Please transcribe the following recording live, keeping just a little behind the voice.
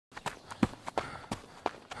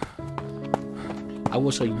I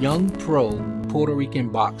was a young pro Puerto Rican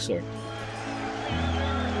boxer.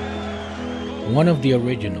 One of the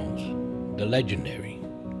originals, the legendary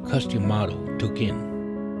Customato, took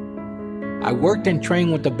in. I worked and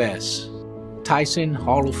trained with the best, Tyson,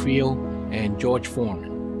 Holyfield, and George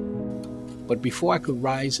Foreman. But before I could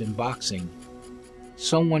rise in boxing,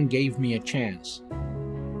 someone gave me a chance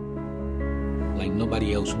like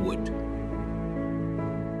nobody else would.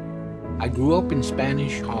 I grew up in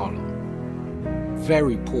Spanish Harlem,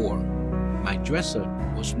 very poor. My dresser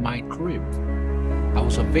was my crib. I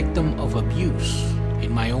was a victim of abuse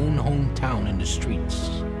in my own hometown in the streets.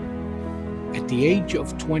 At the age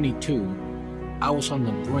of 22, I was on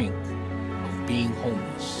the brink of being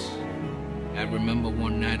homeless. I remember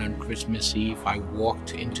one night on Christmas Eve, I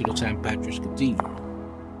walked into the St. Patrick's Cathedral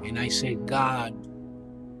and I said, God,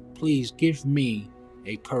 please give me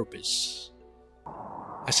a purpose.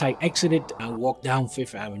 As I exited, I walked down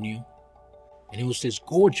Fifth Avenue and it was this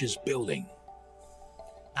gorgeous building.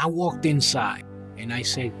 I walked inside and I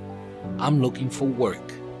said, I'm looking for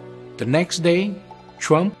work. The next day,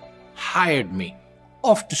 Trump hired me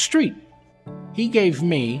off the street. He gave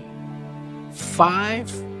me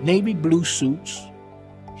 5 navy blue suits.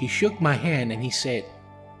 He shook my hand and he said,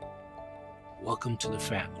 welcome to the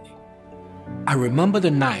family. I remember the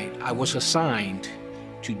night I was assigned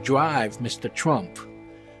to drive Mr. Trump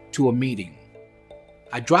to a meeting.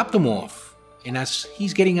 I dropped him off, and as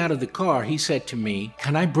he's getting out of the car, he said to me,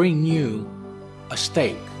 can I bring you a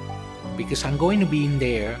steak? Because I'm going to be in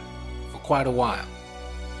there for quite a while.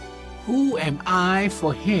 Who am I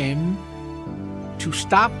for him to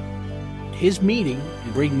stop his meeting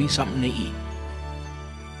and bring me something to eat?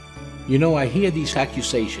 You know, I hear these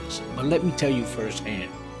accusations, but let me tell you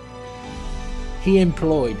firsthand. He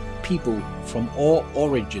employed people from all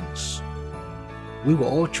origins. We were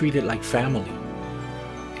all treated like family.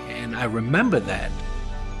 And I remember that,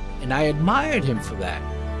 and I admired him for that.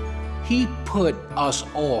 He put us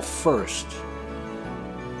all first.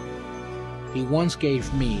 He once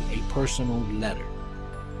gave me a personal letter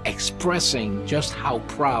expressing just how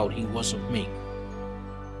proud he was of me.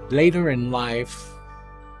 Later in life,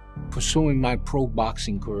 pursuing my pro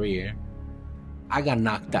boxing career, I got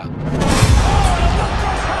knocked out.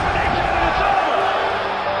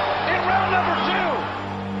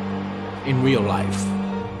 In real life,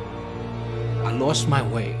 I lost my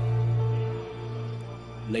way.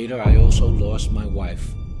 Later, I also lost my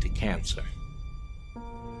wife to cancer,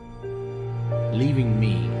 leaving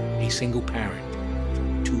me a single parent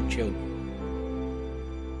with 2 children,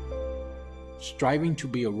 striving to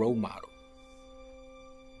be a role model.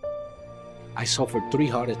 I suffered 3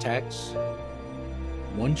 heart attacks,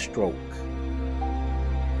 1 stroke,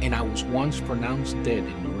 and I was once pronounced dead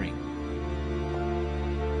in the ring.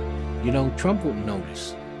 You know, Trump wouldn't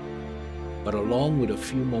notice, but along with a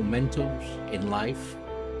few mementos in life,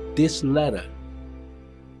 this letter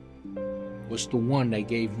was the one that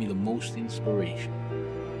gave me the most inspiration.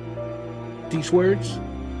 These words,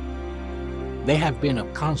 they have been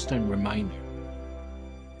a constant reminder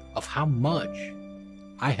of how much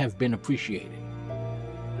I have been appreciated.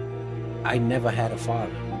 I never had a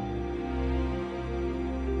father,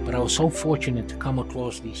 but I was so fortunate to come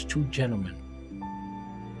across these 2 gentlemen,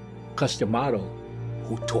 Customato,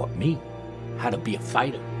 who taught me how to be a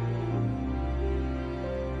fighter,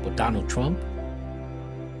 but Donald Trump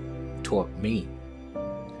taught me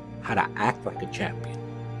how to act like a champion.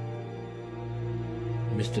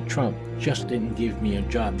 Mr. Trump just didn't give me a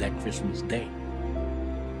job that Christmas Day.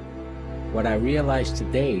 What I realized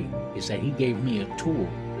today is that he gave me a tool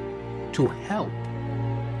to help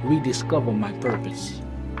rediscover my purpose,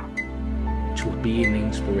 to be an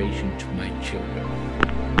inspiration to my children.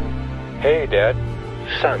 Hey, Dad.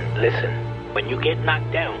 Son, listen. When you get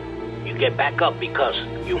knocked down, you get back up because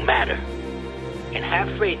you matter. And have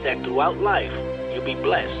faith that throughout life, you'll be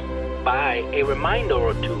blessed by a reminder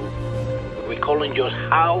or 2 recalling just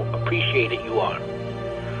how appreciated you are.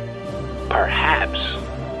 Perhaps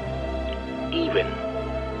even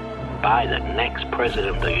by the next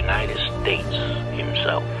President of the United States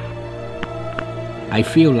himself. I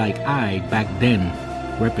feel like I, back then,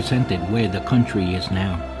 represented where the country is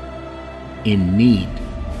now, in need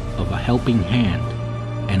of a helping hand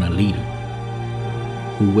and a leader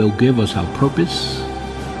who will give us our purpose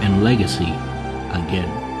and legacy again.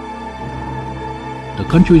 The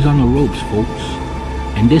country's on the ropes, folks,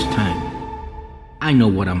 and this time, I know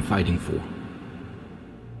what I'm fighting for.